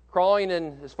crawling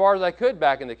in as far as I could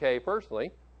back in the cave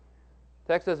personally.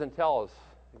 Text doesn't tell us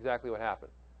exactly what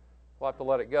happened. We'll have to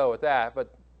let it go at that.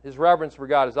 But his reverence for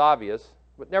God is obvious.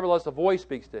 But nevertheless, a voice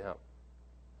speaks to him.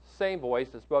 Same voice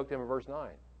that spoke to him in verse 9.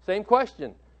 Same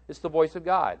question. It's the voice of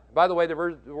God. By the way, the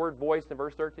word voice in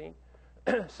verse 13,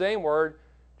 same word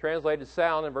translated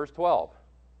sound in verse 12.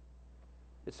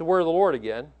 It's the word of the Lord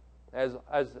again, as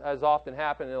often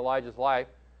happened in Elijah's life.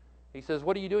 He says,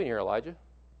 what are you doing here, Elijah?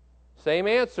 Same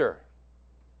answer.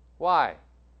 Why?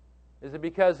 Is it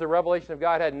because the revelation of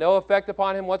God had no effect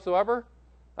upon him whatsoever?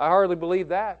 I hardly believe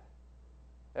that.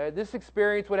 This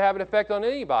experience would have an effect on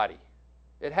anybody.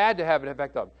 It had to have an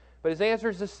effect on him. But his answer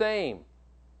is the same.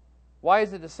 Why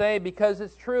is it the same? Because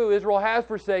it's true. Israel has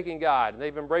forsaken God, and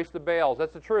they've embraced the Baals.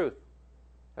 That's the truth.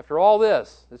 After all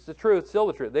this, it's the truth, still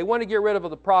the truth. They want to get rid of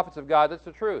the prophets of God. That's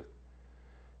the truth.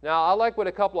 Now, I like what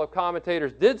a couple of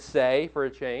commentators did say for a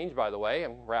change, by the way.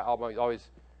 I'm always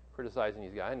criticizing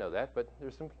these guys. I know that. But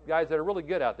there's some guys that are really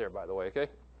good out there, by the way, okay?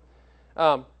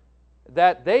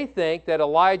 That they think that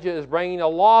Elijah is bringing a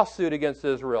lawsuit against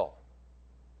Israel.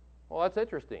 Well, that's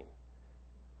interesting.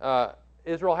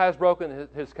 Israel has broken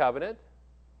his covenant.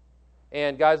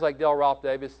 And guys like Del Ralph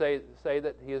Davis say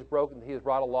that he has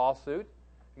brought a lawsuit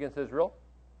against Israel.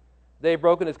 They've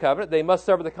broken his covenant. They must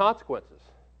suffer the consequences.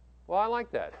 Well, I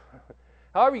like that.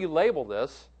 However you label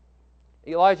this,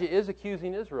 Elijah is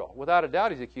accusing Israel. Without a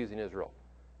doubt, he's accusing Israel.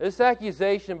 This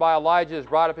accusation by Elijah is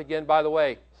brought up again, by the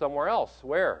way, somewhere else.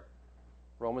 Where?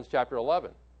 Romans chapter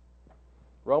 11.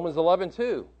 Romans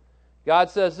 11:2. God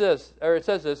says this, or it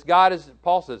says this,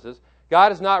 Paul says this, God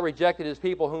has not rejected his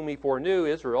people whom he foreknew,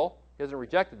 Israel. He hasn't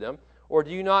rejected them. Or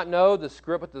do you not know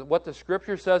what the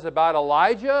Scripture says about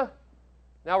Elijah?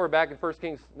 Now we're back in 1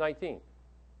 Kings 19.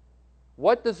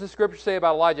 What does the Scripture say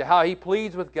about Elijah? How he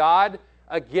pleads with God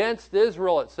against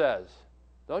Israel, it says.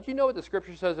 Don't you know what the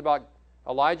Scripture says about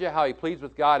Elijah, how he pleads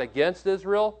with God against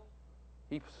Israel?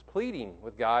 He's pleading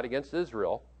with God against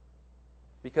Israel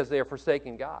because they are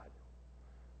forsaking God.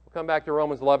 We'll come back to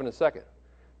Romans 11 in a second.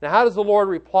 Now, how does the Lord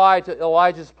reply to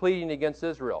Elijah's pleading against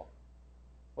Israel?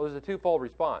 Well, there's a twofold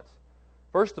response.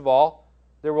 First of all,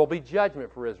 there will be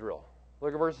judgment for Israel.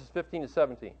 Look at verses 15 to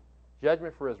 17.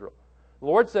 Judgment for Israel. The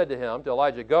Lord said to him, to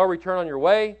Elijah, go, return on your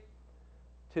way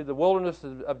to the wilderness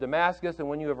of Damascus, and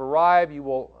when you have arrived, you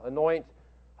will anoint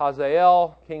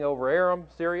Hazael king over Aram,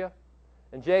 Syria,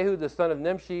 and Jehu the son of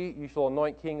Nimshi you shall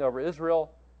anoint king over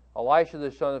Israel. Elisha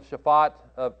the son of Shaphat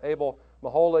of Abel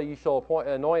Mahola you shall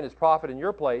anoint as prophet in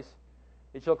your place.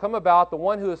 It shall come about, the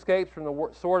one who escapes from the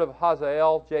sword of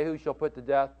Hazael, Jehu shall put to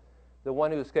death. The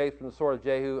one who escapes from the sword of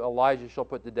Jehu, Elijah shall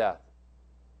put to death.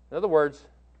 In other words,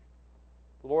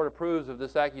 the Lord approves of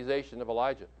this accusation of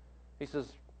Elijah. He says,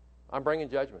 I'm bringing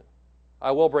judgment.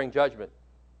 I will bring judgment.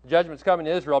 Judgment's coming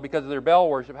to Israel because of their Baal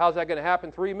worship. How's that going to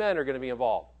happen? 3 men are going to be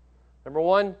involved. Number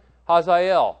 1,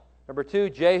 Hazael. Number 2,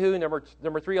 Jehu.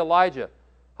 Number 3, Elijah.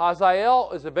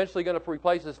 Hazael is eventually going to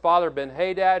replace his father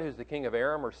Ben-Hadad, who's the king of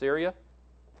Aram or Syria.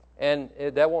 And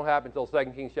that won't happen until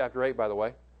 2 Kings chapter 8, by the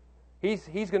way.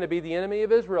 He's going to be the enemy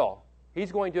of Israel.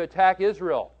 He's going to attack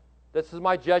Israel. This is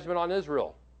my judgment on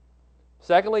Israel.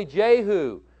 Secondly,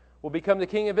 Jehu will become the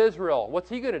king of Israel. What's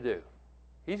he going to do?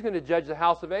 He's going to judge the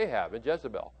house of Ahab and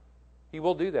Jezebel. He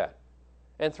will do that.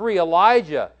 And 3,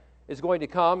 Elijah is going to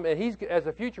come, and he's, as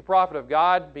a future prophet of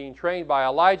God, being trained by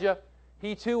Elijah,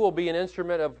 he too will be an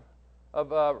instrument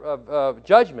of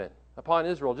judgment upon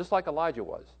Israel, just like Elijah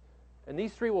was. And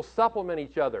these 3 will supplement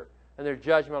each other in their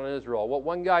judgment on Israel. What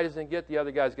one guy doesn't get, the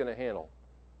other guy's going to handle.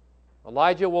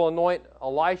 Elijah will anoint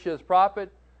Elisha as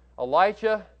prophet.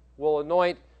 Elisha will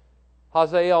anoint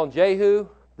Hazael and Jehu.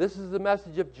 This is the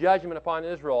message of judgment upon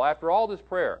Israel. After all this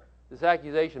prayer, this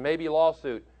accusation, maybe a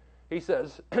lawsuit, he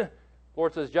says, the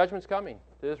Lord says, judgment's coming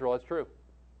to Israel. That's true.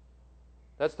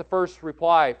 That's the first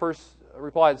reply.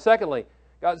 Secondly,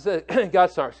 God says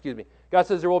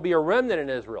there will be a remnant in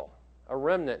Israel. A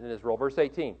remnant in Israel. Verse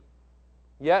 18.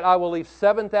 Yet I will leave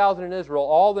 7,000 in Israel,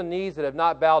 all the knees that have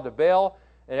not bowed to Baal,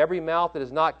 and every mouth that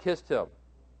has not kissed him.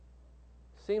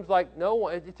 Seems like no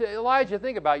one... Elijah,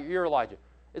 think about it. You're Elijah.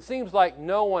 It seems like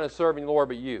no one is serving the Lord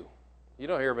but you. You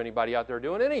don't hear of anybody out there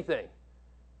doing anything.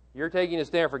 You're taking a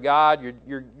stand for God.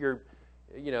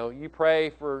 You pray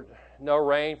for no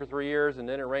rain for 3 years, and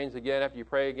then it rains again after you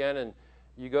pray again, and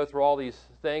you go through all these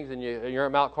things, and you're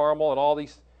at Mount Carmel and all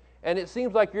these, and it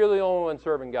seems like you're the only one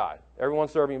serving God.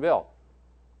 Everyone's serving Baal.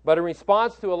 But in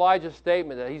response to Elijah's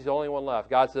statement that he's the only one left,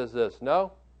 God says this,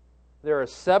 no, there are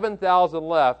 7,000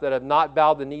 left that have not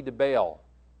bowed the knee to Baal.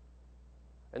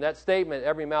 And that statement,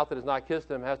 every mouth that has not kissed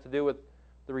him, has to do with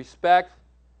the respect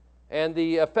and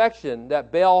the affection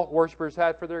that Baal worshipers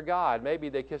had for their God. Maybe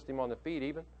they kissed him on the feet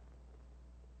even.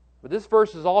 But this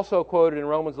verse is also quoted in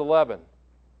Romans 11.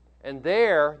 And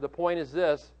there, the point is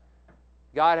this,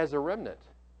 God has a remnant.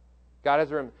 God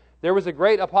has a remnant. There was a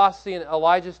great apostasy in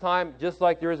Elijah's time, just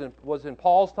like there was in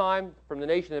Paul's time from the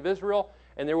nation of Israel,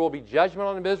 and there will be judgment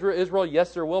on Israel.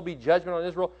 Yes, there will be judgment on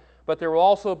Israel, but there will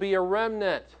also be a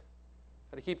remnant.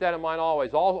 Got to keep that in mind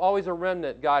always. Always a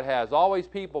remnant God has. Always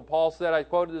people. Paul said, I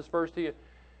quoted this verse to you,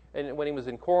 and when he was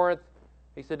in Corinth,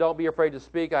 he said, don't be afraid to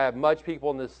speak. I have much people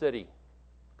in this city.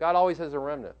 God always has a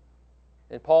remnant.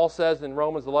 And Paul says in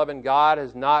Romans 11, God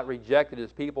has not rejected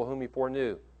his people whom he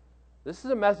foreknew. This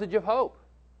is a message of hope.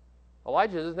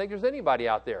 Elijah doesn't think there's anybody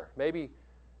out there. Maybe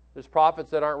there's prophets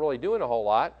that aren't really doing a whole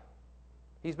lot.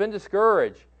 He's been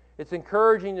discouraged. It's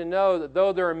encouraging to know that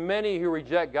though there are many who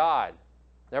reject God,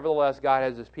 nevertheless, God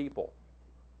has his people.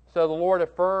 So the Lord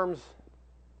affirms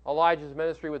Elijah's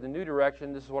ministry with a new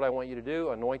direction. This is what I want you to do.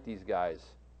 Anoint these guys.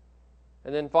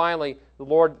 And then finally, the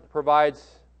Lord provides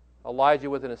Elijah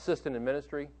with an assistant in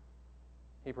ministry.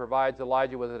 He provides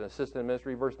Elijah with an assistant in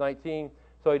ministry. Verse 19,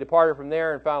 so he departed from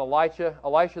there and found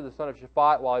Elisha the son of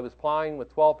Shaphat, while he was plowing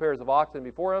with 12 pairs of oxen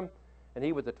before him, and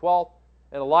he with the 12th.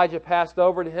 And Elijah passed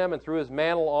over to him and threw his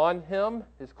mantle on him,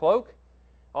 his cloak,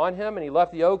 on him, and he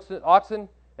left the oxen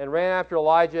and ran after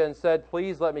Elijah and said,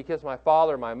 please let me kiss my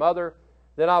father and my mother,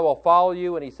 then I will follow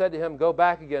you. And he said to him, go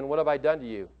back again, what have I done to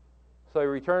you? So he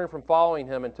returned from following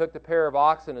him and took the pair of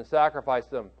oxen and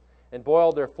sacrificed them, and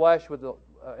boiled their flesh with the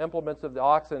implements of the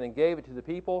oxen and gave it to the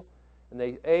people, and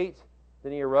they ate.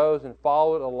 Then he arose and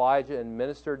followed Elijah and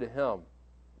ministered to him.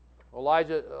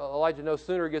 Elijah no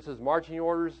sooner gets his marching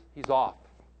orders, he's off.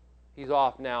 He's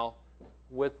off now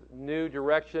with new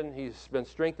direction. He's been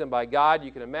strengthened by God.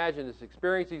 You can imagine this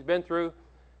experience he's been through,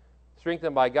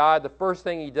 strengthened by God. The first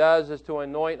thing he does is to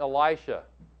anoint Elisha.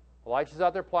 Elisha's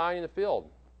out there plowing in the field.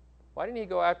 Why didn't he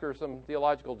go after some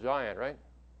theological giant, right?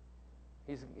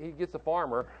 He gets a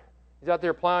farmer. He's out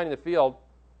there plowing in the field.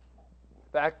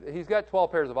 In fact, he's got 12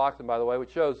 pairs of oxen, by the way,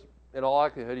 which shows in all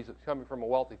likelihood he's coming from a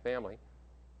wealthy family.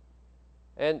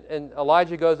 And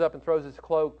Elijah goes up and throws his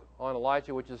cloak on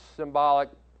Elisha, which is symbolic,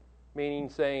 meaning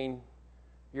saying,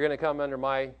 you're going to come under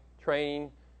my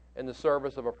training in the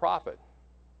service of a prophet.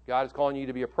 God is calling you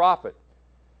to be a prophet.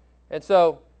 And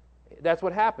so that's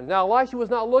what happens. Now, Elisha was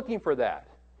not looking for that.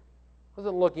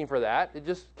 Wasn't looking for that. It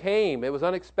just came. It was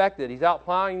unexpected. He's out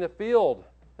plowing the field.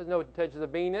 Has no intentions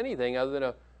of being anything other than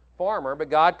a farmer, but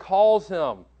God calls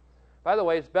him. By the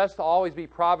way, it's best to always be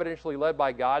providentially led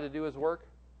by God to do his work.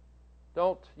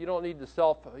 We don't need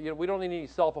any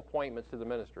self-appointments to the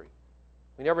ministry.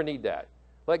 We never need that.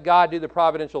 Let God do the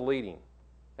providential leading,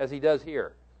 as he does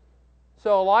here.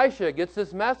 So Elisha gets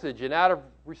this message, and out of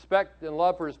respect and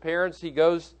love for his parents, he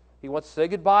wants to say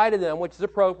goodbye to them, which is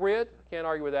appropriate. Can't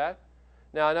argue with that.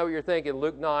 Now, I know what you're thinking,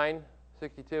 Luke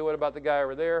 9:62, what about the guy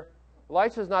over there?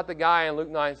 Elisha's not the guy in Luke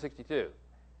 9:62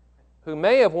 who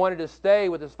may have wanted to stay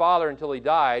with his father until he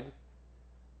died.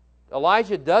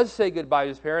 Elijah does say goodbye to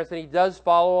his parents, and he does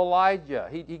follow Elijah.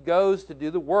 He goes to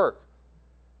do the work.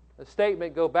 The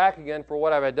statement, go back again for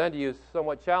what I've done to you, is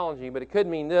somewhat challenging, but it could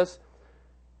mean this.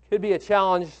 It could be a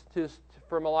challenge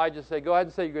from Elijah to say, go ahead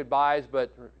and say your goodbyes,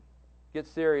 but get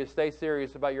serious, stay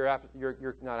serious about your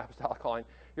not apostolic calling,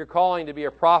 your calling to be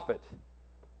a prophet,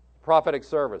 prophetic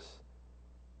service.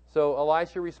 So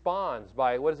Elisha responds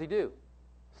by, what does he do?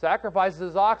 Sacrifices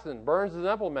his oxen, burns his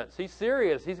implements. He's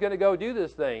serious. He's going to go do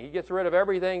this thing. He gets rid of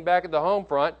everything back at the home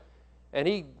front, and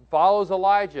he follows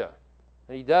Elijah.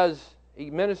 And he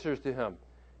ministers to him.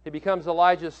 He becomes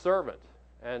Elijah's servant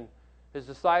and his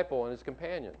disciple and his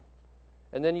companion.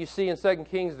 And then you see in 2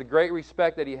 Kings the great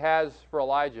respect that he has for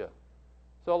Elijah.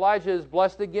 So Elijah is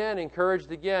blessed again,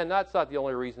 encouraged again. That's not the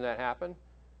only reason that happened,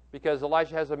 because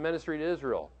Elijah has a ministry to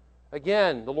Israel.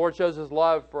 Again, the Lord shows his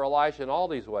love for Elijah in all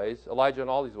these ways,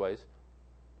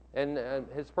 and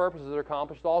his purposes are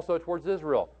accomplished also towards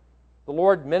Israel. The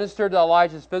Lord ministered to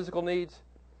Elijah's physical needs.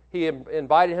 He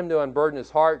invited him to unburden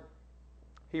his heart.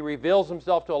 He reveals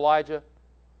himself to Elijah.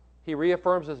 He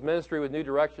reaffirms his ministry with new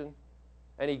direction,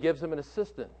 and he gives him an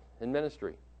assistant in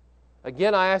ministry.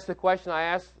 Again, I asked the question I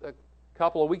asked a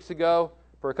couple of weeks ago,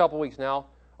 for a couple of weeks now,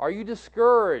 Are you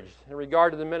discouraged in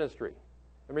regard to the ministry?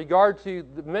 In regard to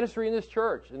the ministry in this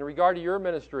church? In regard to your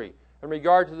ministry? In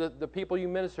regard to the people you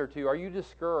minister to? Are you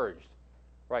discouraged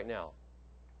right now?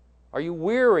 Are you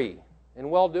weary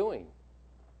in well-doing?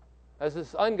 Has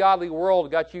this ungodly world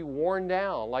got you worn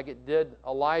down like it did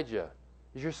Elijah?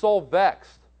 Is your soul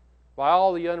vexed by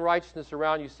all the unrighteousness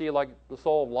around you see like the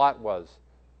soul of Lot was?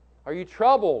 Are you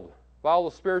troubled by all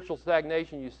the spiritual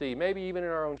stagnation you see, maybe even in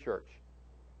our own church?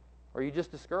 Or are you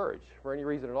just discouraged for any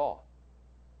reason at all?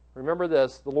 Remember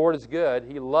this, the Lord is good.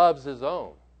 He loves His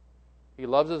own. He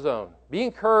loves His own. Be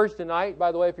encouraged tonight,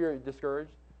 by the way, if you're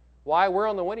discouraged. Why? We're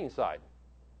on the winning side.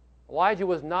 Elijah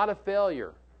was not a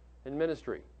failure in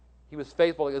ministry. He was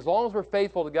faithful. As long as we're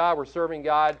faithful to God, we're serving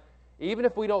God. Even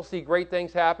if we don't see great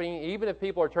things happening, even if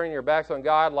people are turning their backs on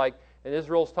God like in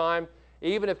Israel's time,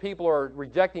 even if people are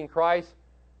rejecting Christ,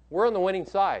 we're on the winning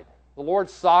side. The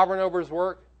Lord's sovereign over His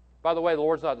work. By the way, the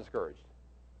Lord's not discouraged.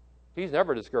 He's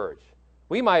never discouraged.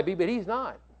 We might be, but He's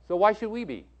not. So why should we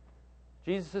be?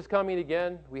 Jesus is coming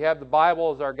again. We have the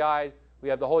Bible as our guide. We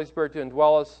have the Holy Spirit to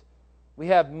indwell us. We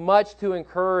have much to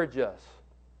encourage us.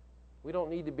 We don't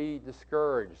need to be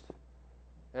discouraged.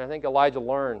 And I think Elijah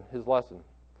learned his lesson.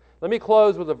 Let me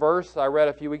close with a verse I read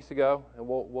a few weeks ago, and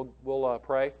we'll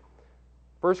pray.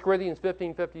 1 Corinthians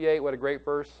 15:58, what a great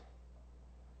verse.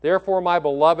 Therefore, my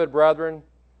beloved brethren,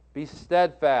 be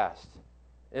steadfast,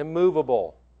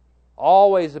 immovable,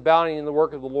 always abounding in the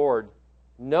work of the Lord,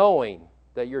 knowing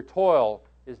that your toil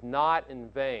is not in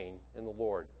vain in the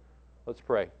Lord. Let's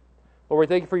pray. Lord, we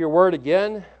thank You for Your word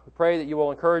again. We pray that You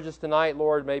will encourage us tonight,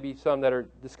 Lord, maybe some that are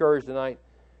discouraged tonight,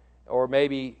 or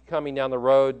maybe coming down the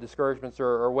road, discouragements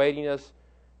are awaiting us.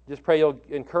 Just pray You'll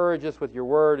encourage us with Your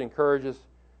word, encourage us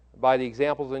by the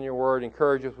examples in Your word,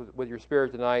 encourage us with Your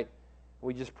Spirit tonight.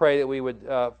 We just pray that we would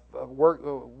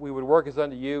work as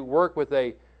unto You, work with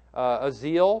a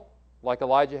zeal like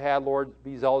Elijah had, Lord.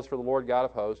 Be zealous for the Lord God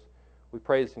of hosts. We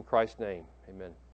pray this in Christ's name. Amen.